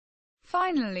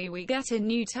Finally we get a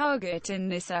new target in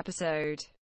this episode,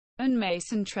 and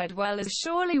Mason Treadwell is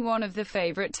surely one of the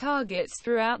favorite targets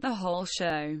throughout the whole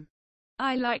show.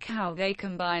 I like how they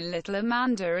combine little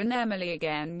Amanda and Emily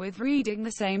again with reading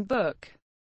the same book.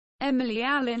 Emily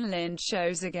Allen Lind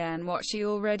shows again what she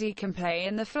already can play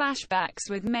in the flashbacks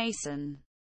with Mason.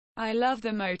 I love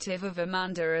the motive of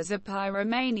Amanda as a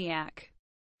pyromaniac.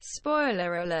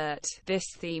 Spoiler alert, this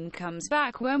theme comes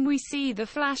back when we see the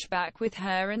flashback with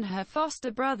her and her foster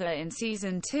brother in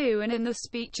Season 2 and in the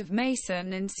speech of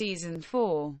Mason in Season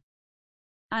 4.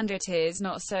 And it is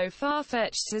not so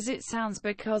far-fetched as it sounds,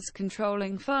 because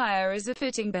controlling fire is a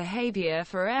fitting behavior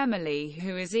for Emily,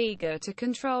 who is eager to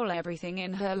control everything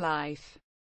in her life.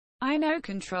 I know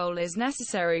control is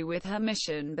necessary with her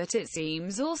mission, but it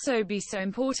seems also be so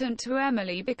important to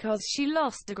Emily because she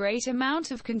lost a great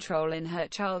amount of control in her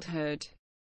childhood.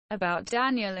 About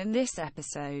Daniel in this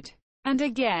episode. And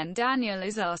again Daniel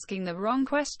is asking the wrong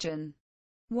question.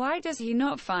 Why does he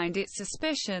not find it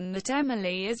suspicion that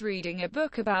Emily is reading a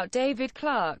book about David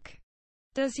Clarke?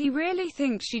 Does he really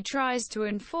think she tries to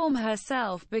inform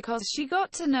herself because she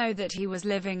got to know that he was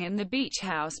living in the beach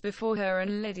house before her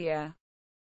and Lydia?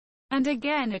 And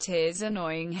again it is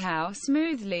annoying how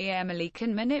smoothly Emily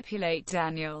can manipulate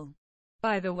Daniel.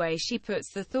 By the way she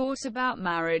puts the thought about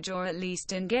marriage or at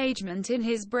least engagement in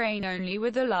his brain only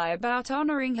with a lie about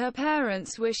honoring her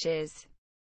parents' wishes.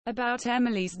 About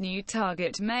Emily's new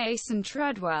target Mason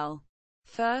Treadwell.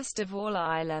 First of all,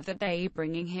 I love that they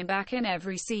bringing him back in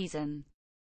every season.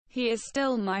 He is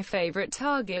still my favorite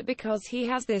target because he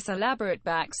has this elaborate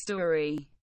backstory.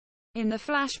 In the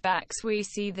flashbacks we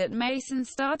see that Mason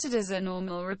started as a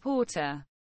normal reporter.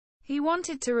 He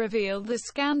wanted to reveal the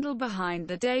scandal behind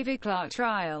the David Clarke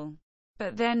trial.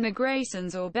 But then the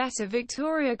Graysons, or better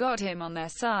Victoria, got him on their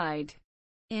side.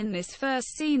 In this first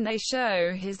scene they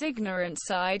show his ignorant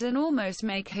side and almost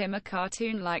make him a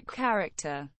cartoon-like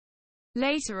character.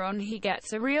 Later on he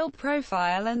gets a real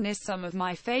profile and is some of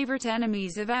my favorite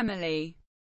enemies of Emily.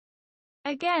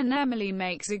 Again Emily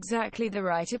makes exactly the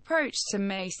right approach to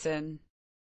Mason.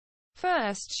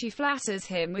 First she flatters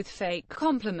him with fake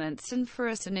compliments and for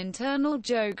us an internal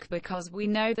joke because we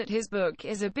know that his book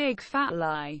is a big fat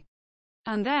lie.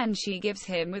 And then she gives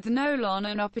him with Nolan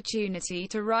an opportunity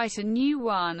to write a new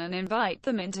one and invite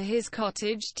them into his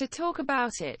cottage to talk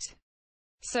about it.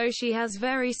 So she has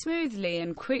very smoothly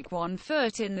and quick one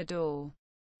foot in the door.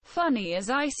 Funny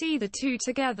as I see the two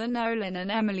together, Nolan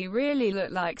and Emily really look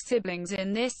like siblings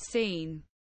in this scene.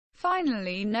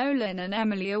 Finally Nolan and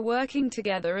Emily are working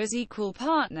together as equal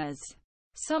partners.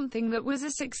 Something that was a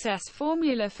success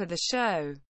formula for the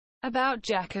show. About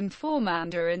Jack and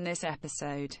Fauxmanda in this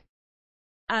episode.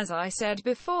 As I said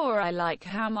before, I like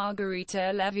how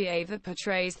Margarita Levieva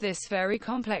portrays this very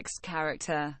complex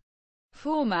character.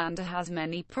 Fauxmanda has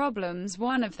many problems.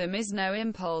 One of them is no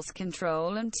impulse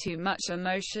control and too much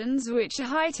emotions which are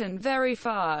heightened very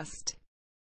fast.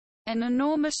 An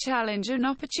enormous challenge and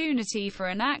opportunity for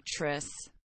an actress.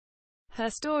 Her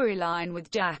storyline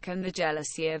with Jack and the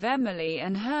jealousy of Emily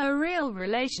and her real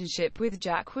relationship with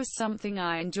Jack was something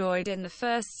I enjoyed in the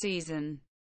first season.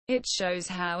 It shows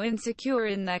how insecure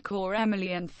in their core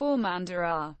Emily and Fauxmanda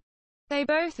are. They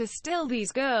both are still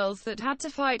these girls that had to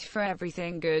fight for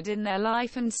everything good in their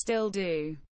life and still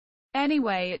do.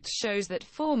 Anyway, it shows that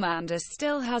Fauxmanda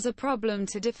still has a problem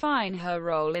to define her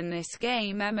role in this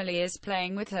game Emily is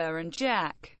playing with her and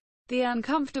Jack. The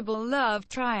uncomfortable love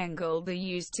triangle they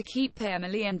used to keep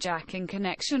Emily and Jack in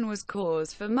connection was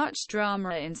cause for much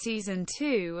drama in Season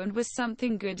 2 and was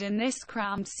something good in this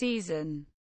crammed season.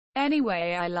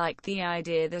 Anyway, I like the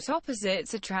idea that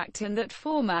opposites attract and that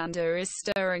Fauxmanda is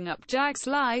stirring up Jack's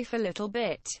life a little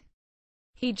bit.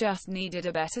 He just needed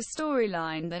a better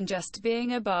storyline than just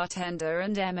being a bartender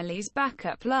and Emily's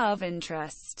backup love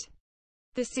interest.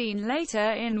 The scene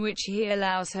later in which he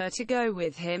allows her to go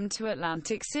with him to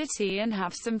Atlantic City and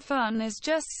have some fun is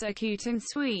just so cute and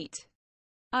sweet.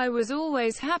 I was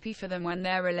always happy for them when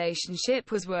their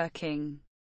relationship was working.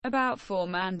 About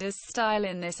Fauxmanda's style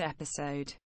in this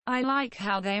episode. I like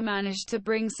how they managed to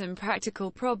bring some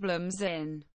practical problems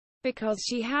in. Because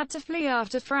she had to flee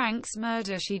after Frank's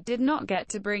murder, she did not get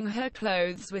to bring her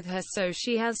clothes with her, so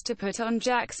she has to put on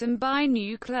Jack's and buy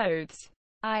new clothes.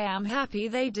 I am happy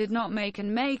they did not make a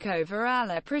makeover a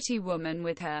la Pretty Woman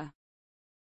with her.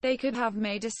 They could have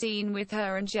made a scene with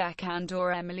her and Jack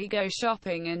and/or Emily go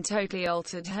shopping and totally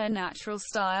altered her natural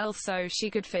style so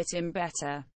she could fit in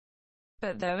better.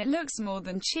 But though it looks more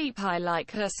than cheap, I like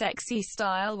her sexy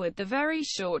style with the very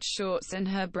short shorts and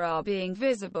her bra being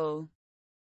visible.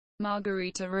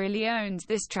 Margarita really owns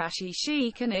this trashy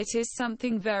chic, and it is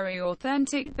something very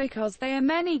authentic because there are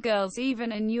many girls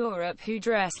even in Europe who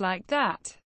dress like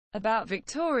that. About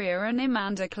Victoria and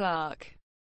Amanda Clarke.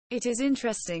 It is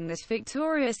interesting that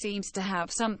Victoria seems to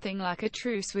have something like a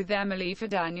truce with Emily for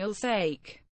Daniel's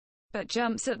sake, but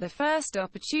jumps at the first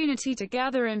opportunity to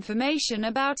gather information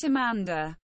about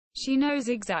Amanda. She knows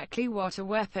exactly what a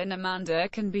weapon Amanda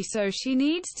can be, so she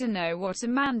needs to know what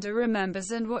Amanda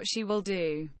remembers and what she will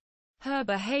do. Her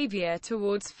behavior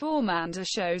towards Fauxmanda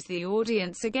shows the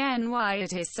audience again why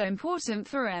it is so important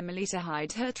for Emily to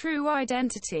hide her true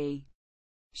identity.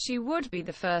 She would be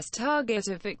the first target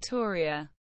of Victoria.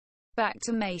 Back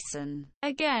to Mason.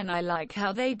 Again, I like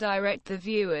how they direct the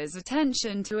viewer's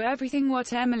attention to everything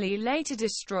what Emily later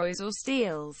destroys or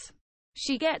steals.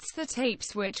 She gets the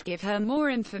tapes which give her more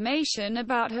information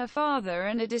about her father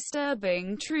and a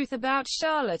disturbing truth about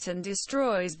Charlotte, and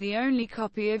destroys the only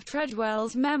copy of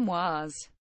Treadwell's memoirs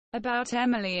about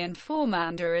Emily and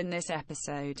Fauxmanda in this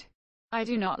episode. I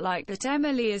do not like that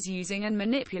Emily is using and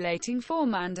manipulating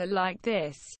Fauxmanda like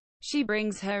this. She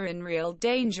brings her in real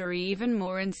danger even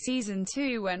more in Season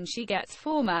 2 when she gets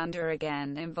Fauxmanda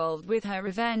again involved with her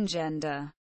revenge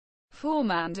agenda.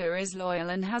 Fauxmanda is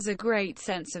loyal and has a great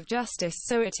sense of justice,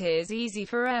 so it is easy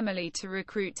for Emily to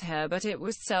recruit her, but it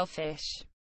was selfish.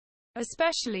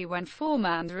 Especially when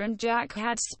Fauxmanda and Jack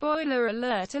had, spoiler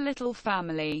alert, a little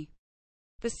family.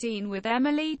 The scene with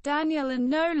Emily, Daniel and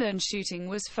Nolan shooting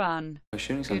was fun.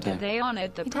 Good that they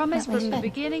honored the promise from the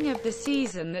beginning of the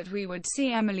season that we would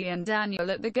see Emily and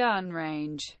Daniel at the gun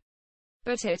range.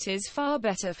 But it is far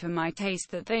better for my taste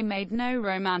that they made no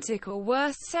romantic or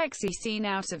worse sexy scene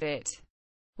out of it.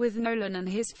 With Nolan and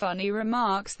his funny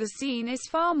remarks, the scene is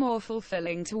far more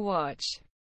fulfilling to watch.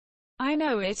 I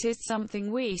know it is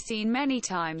something we've seen many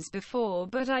times before,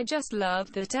 but I just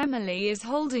love that Emily is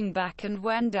holding back, and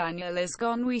when Daniel is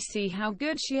gone we see how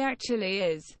good she actually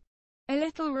is. A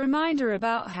little reminder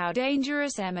about how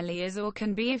dangerous Emily is or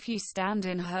can be if you stand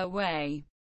in her way.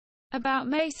 About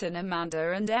Mason,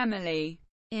 Amanda and Emily.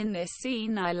 In this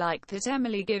scene I like that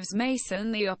Emily gives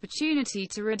Mason the opportunity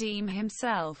to redeem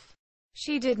himself.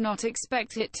 She did not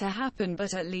expect it to happen,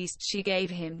 but at least she gave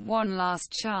him one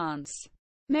last chance.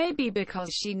 Maybe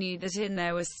because she knew that in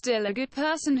there was still a good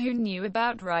person who knew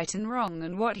about right and wrong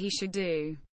and what he should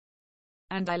do.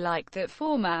 And I like that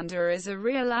Fauxmanda is a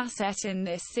real asset in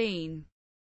this scene.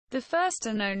 The first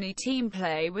and only team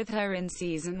play with her in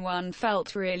Season 1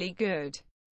 felt really good.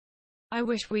 I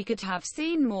wish we could have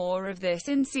seen more of this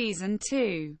in Season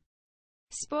 2.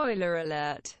 Spoiler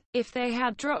alert: if they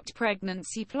had dropped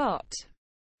pregnancy plot,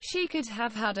 she could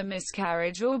have had a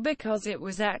miscarriage, or because it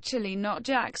was actually not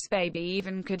Jack's baby,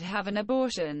 even could have an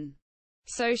abortion.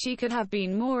 So she could have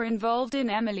been more involved in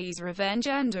Emily's revenge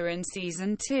agenda in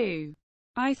Season 2.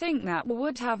 I think that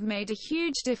would have made a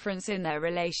huge difference in their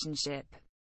relationship.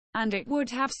 And it would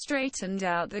have straightened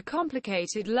out the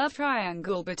complicated love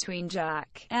triangle between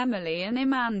Jack, Emily and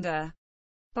Amanda.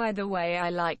 By the way, I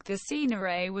like the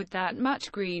scenery with that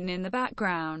much green in the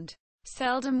background.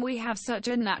 Seldom we have such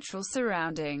a natural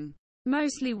surrounding.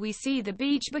 Mostly we see the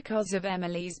beach because of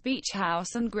Emily's beach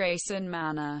house and Grayson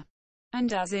Manor.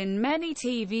 And as in many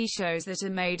TV shows that are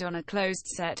made on a closed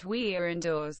set, we are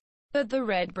indoors. But the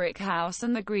red brick house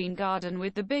and the green garden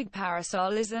with the big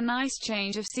parasol is a nice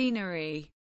change of scenery.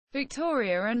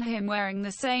 Victoria and him wearing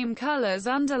the same colors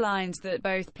underlines that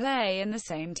both play in the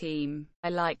same team. I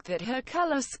like that her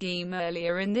color scheme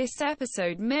earlier in this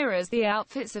episode mirrors the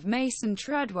outfits of Mason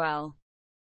Treadwell.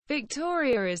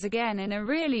 Victoria is again in a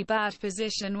really bad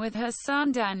position with her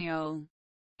son Daniel.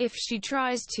 If she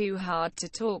tries too hard to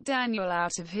talk Daniel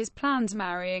out of his plans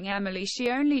marrying Emily, she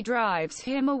only drives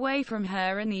him away from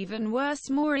her, and even worse,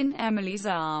 more in Emily's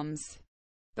arms.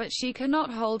 But she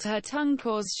cannot hold her tongue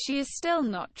cause she is still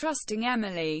not trusting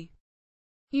Emily.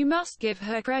 You must give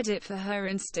her credit for her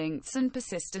instincts and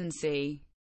persistency.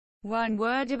 One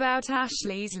word about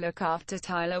Ashley's look after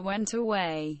Tyler went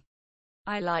away.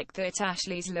 I like that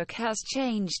Ashley's look has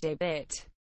changed a bit.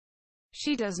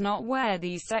 She does not wear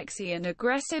these sexy and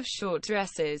aggressive short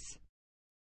dresses.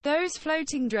 Those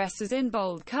floating dresses in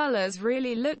bold colors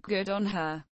really look good on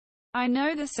her. I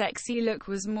know the sexy look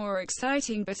was more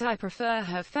exciting, but I prefer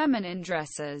her feminine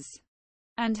dresses.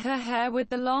 And her hair with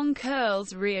the long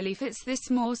curls really fits this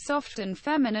more soft and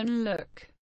feminine look.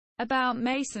 About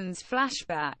Mason's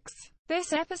flashbacks.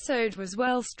 This episode was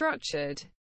well structured.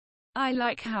 I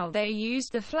like how they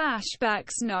used the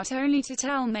flashbacks not only to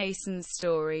tell Mason's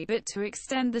story but to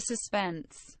extend the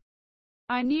suspense.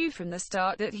 I knew from the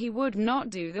start that he would not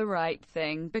do the right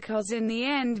thing, because in the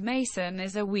end Mason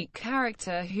is a weak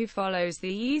character who follows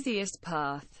the easiest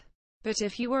path. But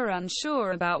if you were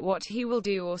unsure about what he will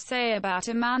do or say about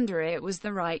Amanda, it was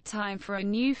the right time for a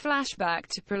new flashback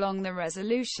to prolong the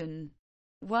resolution.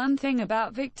 One thing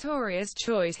about Victoria's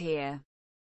choice here.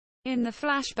 In the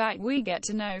flashback we get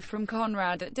to know from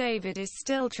Conrad that David is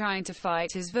still trying to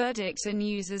fight his verdict and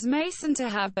uses Mason to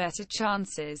have better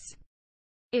chances.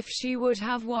 If she would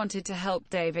have wanted to help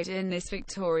David in this,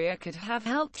 Victoria could have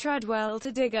helped Treadwell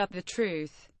to dig up the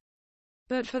truth.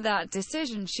 But for that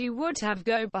decision she would have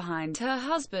go behind her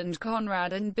husband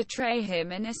Conrad and betray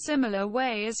him in a similar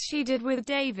way as she did with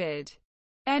David.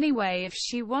 Anyway, if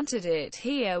she wanted it,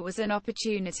 here was an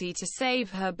opportunity to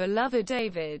save her beloved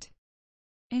David.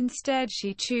 Instead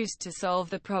she chose to solve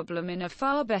the problem in a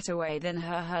far better way than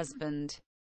her husband,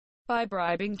 by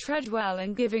bribing Treadwell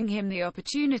and giving him the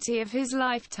opportunity of his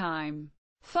lifetime.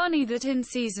 Funny that in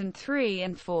season 3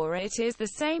 and 4 it is the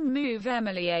same move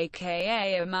Emily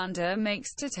aka Amanda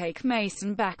makes to take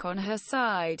Mason back on her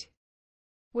side,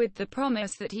 with the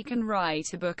promise that he can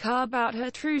write a book about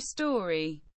her true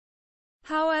story.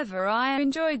 However, I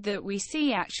enjoyed that we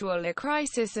see a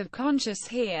crisis of conscience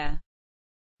here.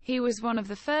 He was one of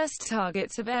the first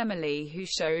targets of Emily who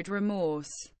showed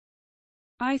remorse.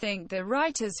 I think the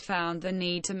writers found the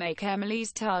need to make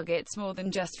Emily's targets more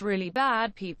than just really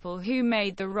bad people who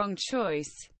made the wrong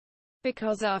choice.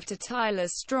 Because after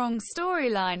Tyler's strong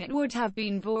storyline it would have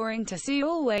been boring to see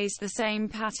always the same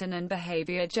pattern and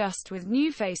behavior just with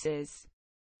new faces.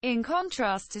 In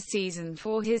contrast to season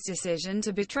 4, his decision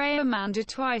to betray Amanda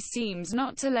twice seems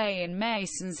not to lay in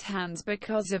Mason's hands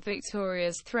because of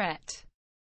Victoria's threat.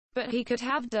 But he could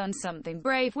have done something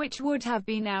brave which would have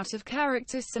been out of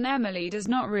character, and Emily does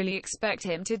not really expect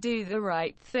him to do the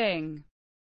right thing.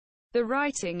 The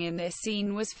writing in this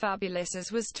scene was fabulous, as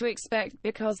was to expect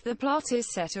because the plot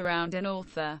is set around an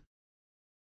author.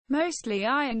 Mostly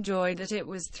I enjoyed that it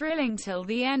was thrilling till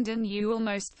the end and you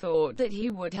almost thought that he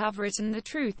would have written the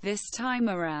truth this time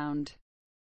around.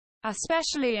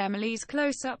 Especially Emily's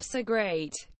close-ups are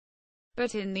great.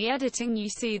 But in the editing you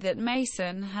see that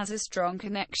Mason has a strong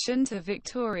connection to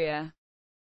Victoria.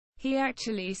 He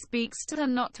actually speaks to her,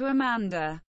 not to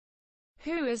Amanda,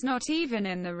 who is not even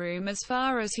in the room as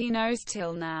far as he knows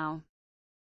till now.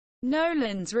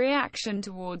 Nolan's reaction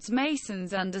towards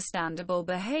Mason's understandable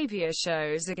behavior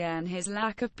shows again his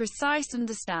lack of precise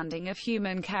understanding of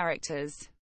human characters.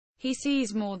 He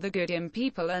sees more the good in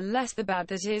people and less the bad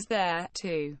that is there,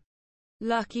 too.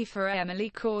 Lucky for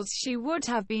Emily, cause she would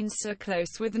have been so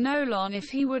close with Nolan if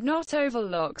he would not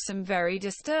overlook some very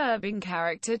disturbing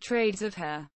character traits of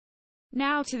her.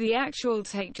 Now to the actual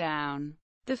takedown.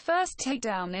 The first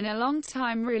takedown in a long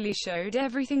time really showed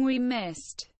everything we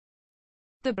missed.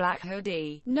 The black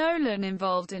hoodie, Nolan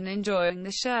involved in enjoying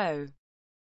the show,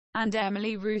 and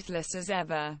Emily ruthless as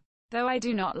ever. Though I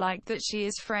do not like that she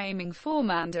is framing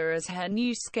Fauxmanda as her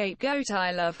new scapegoat.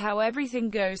 I love how everything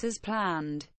goes as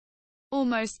planned.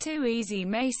 Almost too easy.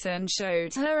 Mason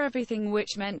showed her everything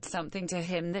which meant something to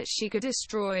him that she could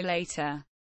destroy later.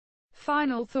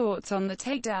 Final thoughts on the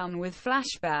takedown with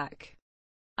flashback.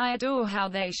 I adore how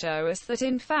they show us that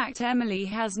in fact Emily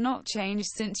has not changed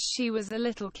since she was a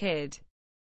little kid.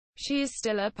 She is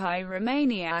still a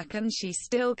pyromaniac and she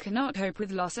still cannot cope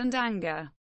with loss and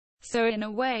anger. So in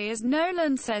a way, as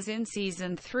Nolan says in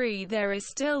season 3, there is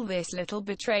still this little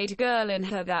betrayed girl in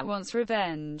her that wants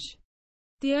revenge.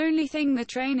 The only thing the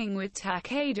training with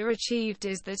Takeda achieved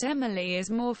is that Emily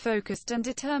is more focused and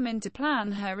determined to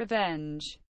plan her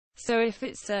revenge. So if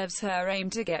it serves her aim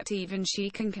to get even,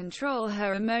 she can control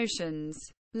her emotions.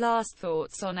 Last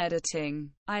thoughts on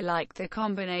editing. I like the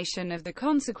combination of the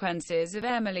consequences of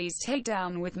Emily's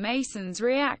takedown with Mason's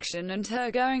reaction and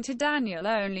her going to Daniel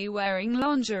only wearing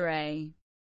lingerie.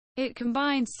 It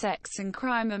combines sex and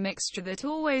crime, a mixture that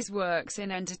always works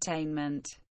in entertainment.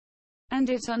 And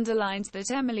it underlines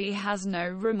that Emily has no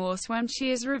remorse when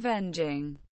she is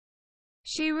revenging.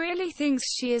 She really thinks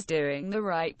she is doing the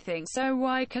right thing, so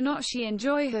why cannot she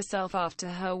enjoy herself after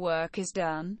her work is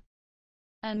done?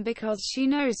 And because she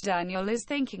knows Daniel is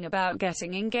thinking about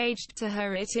getting engaged to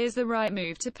her, it is the right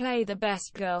move to play the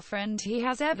best girlfriend he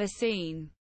has ever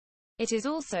seen. It is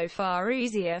also far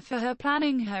easier for her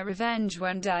planning her revenge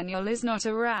when Daniel is not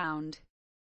around.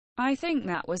 I think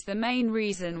that was the main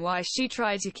reason why she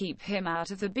tried to keep him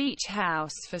out of the beach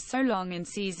house for so long in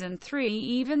season 3,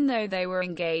 even though they were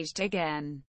engaged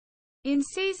again. In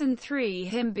season 3,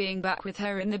 him being back with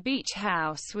her in the beach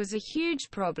house was a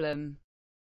huge problem.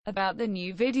 About the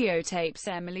new videotapes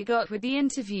Emily got with the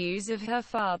interviews of her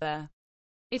father.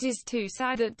 It is too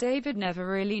sad that David never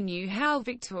really knew how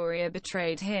Victoria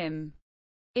betrayed him.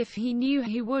 If he knew,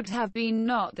 he would have been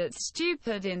not that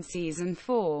stupid in season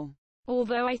 4.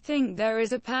 although I think there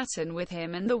is a pattern with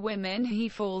him and the women he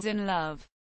falls in love.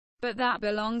 But that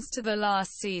belongs to the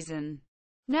last season.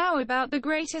 Now about the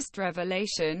greatest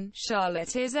revelation,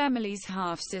 Charlotte is Emily's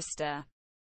half-sister.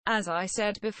 As I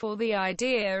said before, the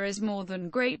idea is more than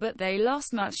great, but they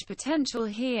lost much potential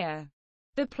here.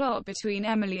 The plot between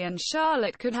Emily and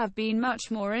Charlotte could have been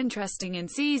much more interesting in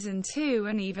season 2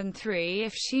 and even 3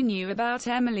 if she knew about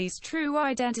Emily's true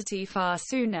identity far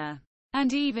sooner.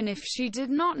 And even if she did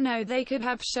not know, they could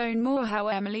have shown more how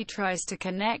Emily tries to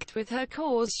connect with her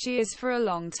cause. She is for a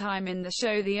long time in the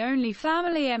show the only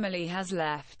family Emily has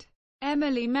left.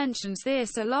 Emily mentions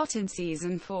this a lot in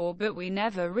season 4, but we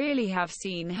never really have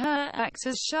seen her act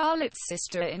as Charlotte's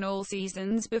sister in all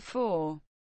seasons before.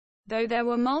 Though there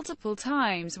were multiple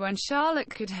times when Charlotte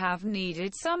could have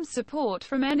needed some support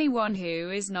from anyone who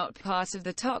is not part of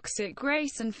the toxic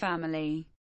Grayson family.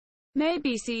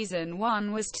 Maybe season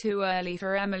 1 was too early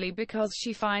for Emily because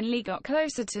she finally got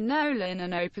closer to Nolan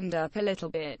and opened up a little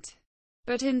bit.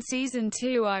 But in season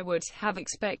 2 I would have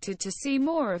expected to see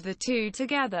more of the two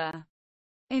together.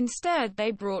 Instead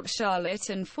they brought Charlotte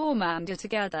and Fauxmanda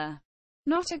together.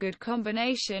 Not a good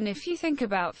combination if you think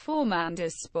about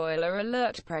Fauxmanda's spoiler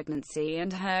alert pregnancy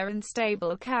and her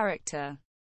unstable character.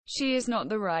 She is not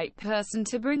the right person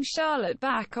to bring Charlotte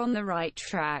back on the right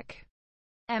track.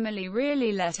 Emily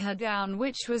really let her down,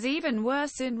 which was even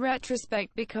worse in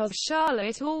retrospect because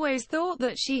Charlotte always thought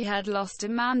that she had lost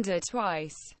Amanda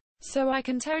twice. So I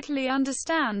can totally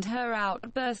understand her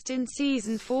outburst in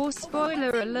season 4, spoiler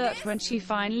alert, when she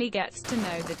finally gets to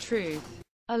know the truth.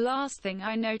 A last thing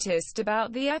I noticed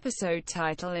about the episode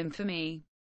title, Infamy.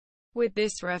 With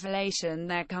this revelation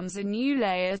there comes a new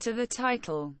layer to the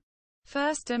title.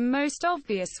 First and most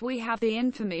obvious, we have the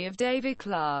infamy of David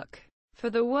Clarke. For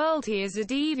the world he is a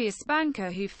devious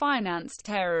banker who financed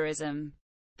terrorism.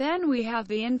 Then we have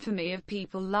the infamy of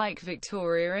people like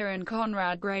Victoria and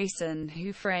Conrad Grayson,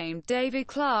 who framed David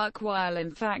Clarke while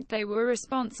in fact they were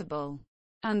responsible.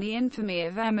 And the infamy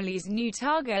of Emily's new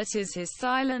target is his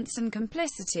silence and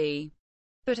complicity.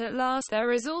 But at last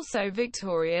there is also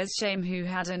Victoria's shame, who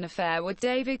had an affair with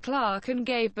David Clarke and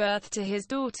gave birth to his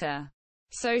daughter.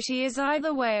 So she is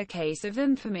either way a case of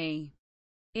infamy.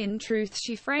 In truth,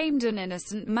 she framed an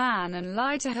innocent man and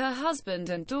lied to her husband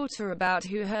and daughter about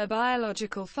who her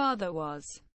biological father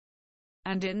was.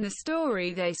 And in the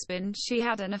story they spin, she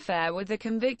had an affair with a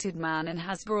convicted man and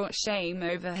has brought shame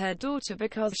over her daughter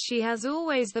because she has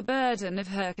always the burden of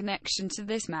her connection to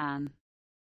this man.